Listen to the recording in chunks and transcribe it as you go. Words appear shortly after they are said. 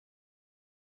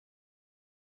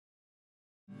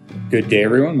Good day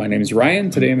everyone, my name is Ryan.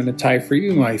 Today I'm going to tie for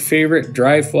you my favorite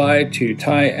dry fly to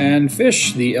tie and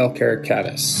fish, the elk hair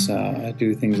caddis. I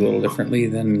do things a little differently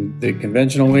than the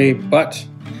conventional way, but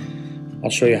I'll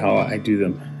show you how I do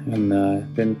them, and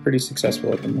I've been pretty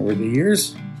successful at them over the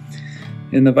years.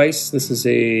 In the vise, this is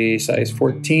a size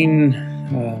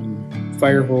 14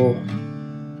 fire hole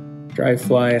dry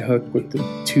fly hook with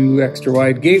the 2 extra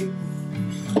wide gape.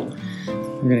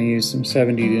 We're going to use some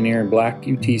 70 denier black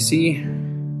UTC.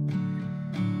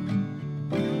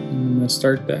 I'm going to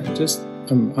start that just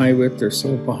eye width or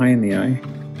so behind the eye.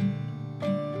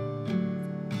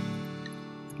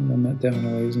 Run that down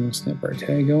a ways and we'll snip our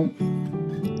tag out.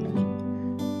 I'm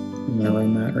going to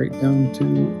run that right down to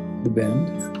the bend,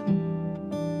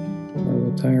 where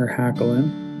we'll tie our hackle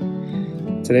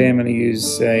in. Today I'm going to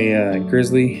use a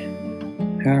Gizzy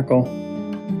Hackle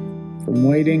from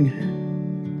Whiting.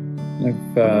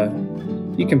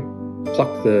 You can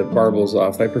pluck the barbels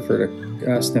off. I prefer to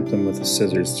snip them with the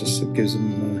scissors, just so it gives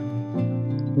them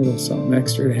a little something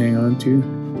extra to hang on to.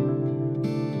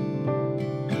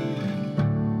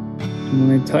 And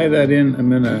when I tie that in, I'm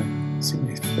gonna see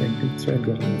my thread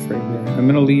got a little frayed there. I'm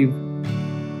gonna leave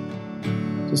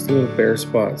just a little bare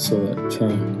spot so that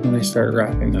when I start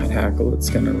wrapping that hackle,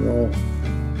 it's gonna roll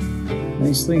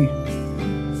nicely.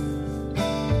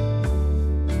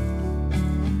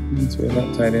 Once we have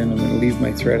that tied in, I'm going to leave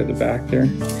my thread at the back there.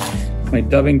 My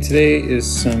dubbing today is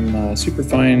some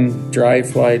Superfine dry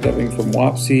fly dubbing from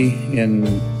Wapsi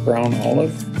in brown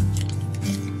olive.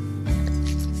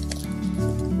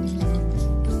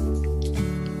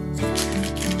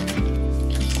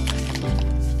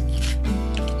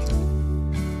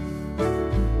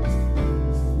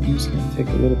 I'm just going to take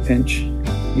a little pinch.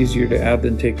 Easier to add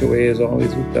than take away as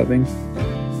always with dubbing.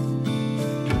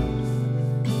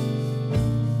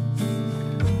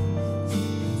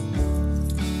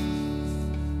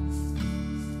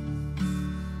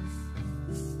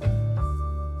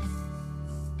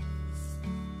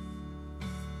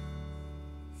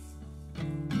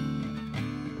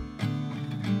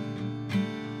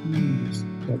 Just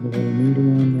dab a little needle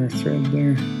on their thread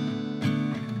there.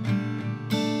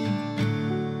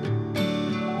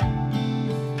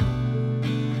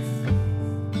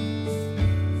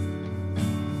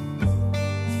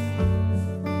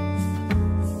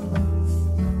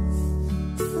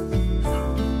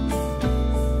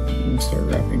 And start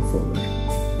wrapping forward.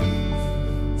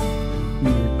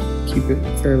 Keep it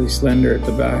fairly slender at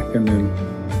the back and then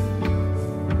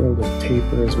build a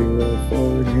taper as we roll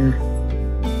forward here.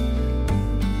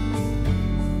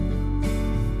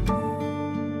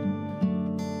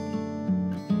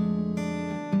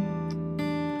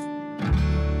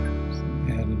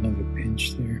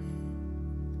 There.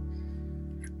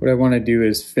 What I want to do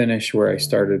is finish where I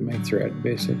started my thread,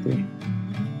 basically.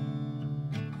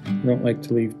 I don't like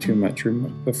to leave too much room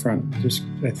up the front, just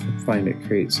I find it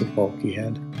creates a bulky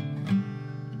head.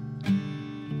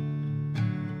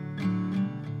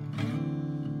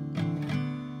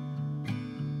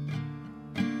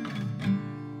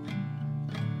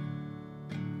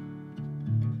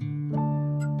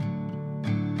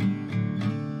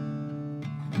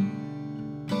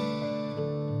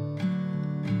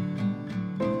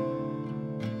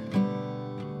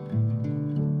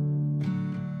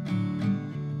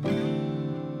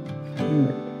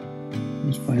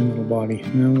 Nice fine little body.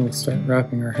 Now we'll start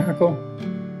wrapping our hackle.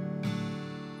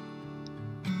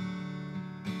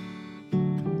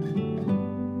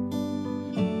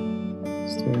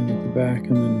 Starting at the back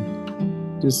and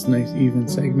then just nice even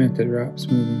segmented wraps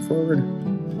moving forward.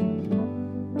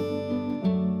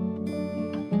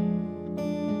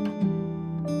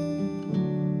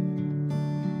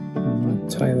 I'm going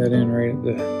to tie that in right at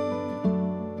the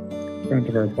front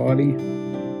of our body.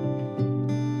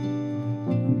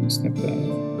 Snip that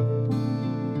out.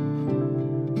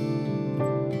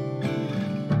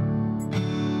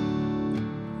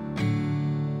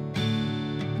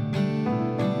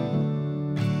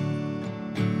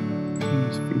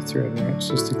 There's a few thread wraps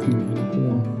just to clean it up a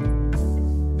little.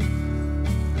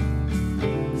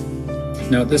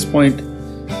 Now at this point,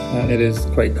 it is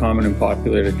quite common and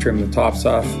popular to trim the tops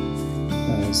off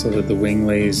so that the wing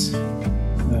lays a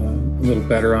little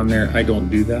better on there. I don't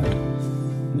do that.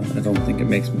 I don't think it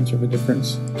makes much of a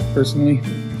difference, personally.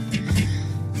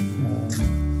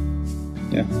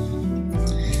 Yeah.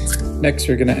 Next,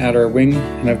 we're going to add our wing,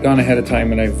 and I've gone ahead of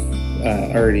time and I've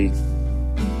already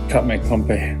cut my clump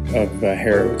of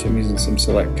hair, which I'm using some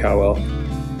select cow elk.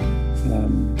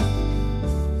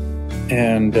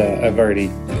 And I've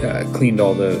already cleaned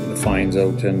all the fines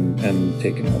out and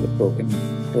taken all the broken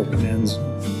ends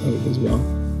out as well.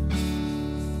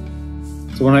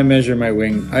 So when I measure my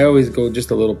wing, I always go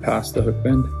just a little past the hook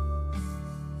bend.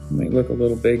 It might look a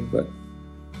little big, but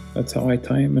that's how I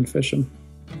tie them and fish them.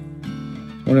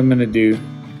 What I'm gonna do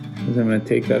is I'm gonna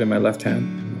take that in my left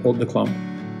hand, hold the clump.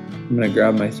 I'm gonna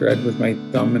grab my thread with my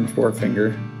thumb and forefinger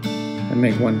and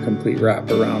make one complete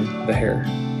wrap around the hair.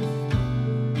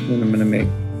 Then I'm gonna make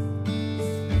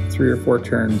 3 or 4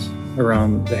 turns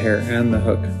around the hair and the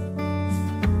hook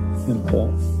and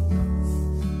pull.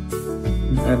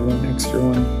 And add one extra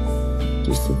one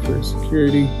just for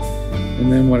security.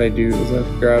 And then what I do is I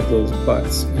grab those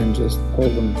butts and just pull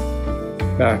them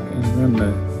back and run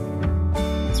the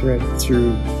thread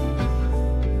through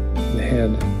the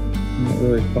head. And it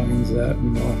really binds that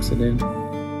and locks it in.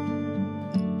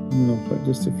 And I'll put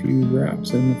just a few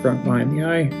wraps in the front behind the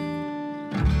eye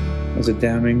as a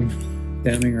damming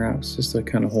wraps just to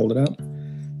kind of hold it up.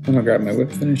 Then I'll grab my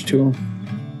whip finish tool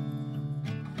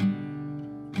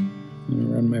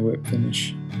and run my whip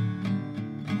finish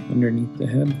underneath the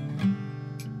head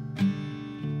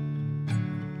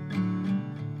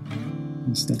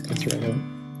and snip the thread out.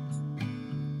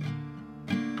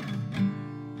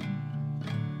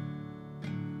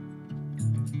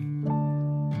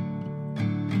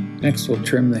 Next we'll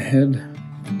trim the head,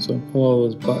 so pull all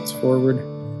those butts forward.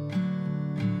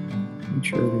 Make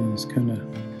sure everything's kind of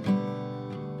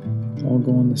all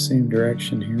going the same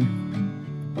direction here.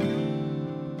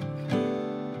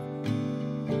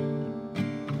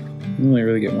 You only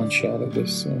really get one shot of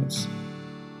this, so it's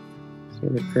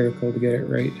sort of critical to get it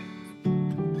right.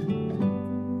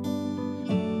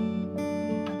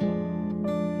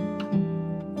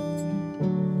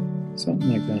 Something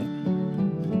like that.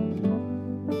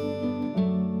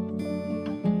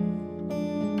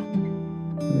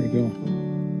 There we go.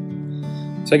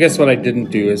 So I guess what I didn't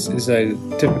do is I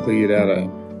typically you'd add a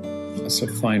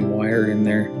Superfine wire in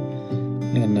there,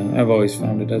 and I've always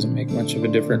found it doesn't make much of a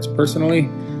difference personally.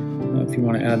 If you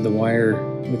want to add the wire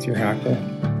with your hackle,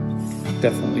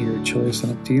 definitely your choice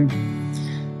and up to you.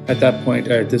 At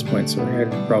this point, sorry,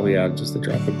 I'd probably add just a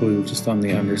drop of glue just on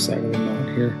the underside of the knot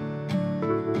here.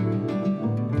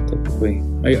 Typically,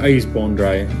 I use bone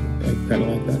dry. I kind of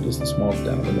like that, just a small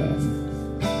dab of that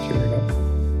and cure it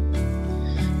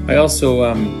up. I also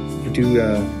I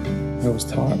was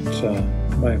taught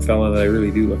by a fella that I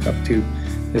really do look up to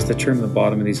is to trim the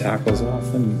bottom of these hackles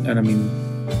off, and I mean,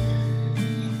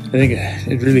 I think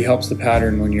it really helps the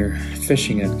pattern when you're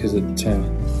fishing it because it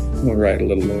will ride a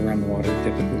little lower on the water,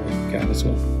 typically like Caddis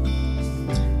will.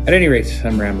 At any rate,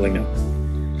 I'm rambling now.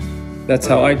 That's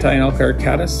how I tie an elk hair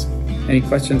Caddis. Any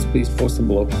questions, please post them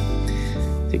below.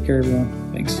 Take care,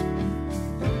 everyone. Thanks.